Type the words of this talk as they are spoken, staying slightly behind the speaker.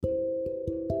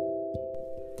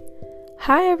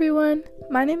Hi everyone,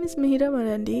 my name is Mahida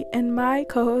Morendi, and my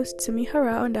co-host Samiha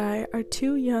Rao and I are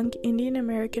two young Indian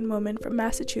American women from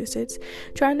Massachusetts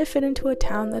trying to fit into a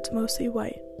town that's mostly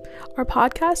white. Our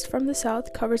podcast from the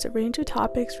South covers a range of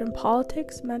topics from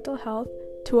politics, mental health,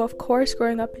 to of course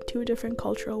growing up in two different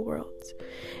cultural worlds.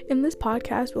 In this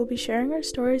podcast, we'll be sharing our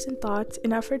stories and thoughts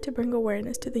in an effort to bring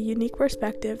awareness to the unique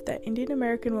perspective that Indian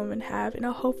American women have in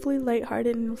a hopefully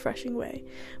lighthearted and refreshing way.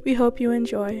 We hope you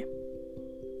enjoy.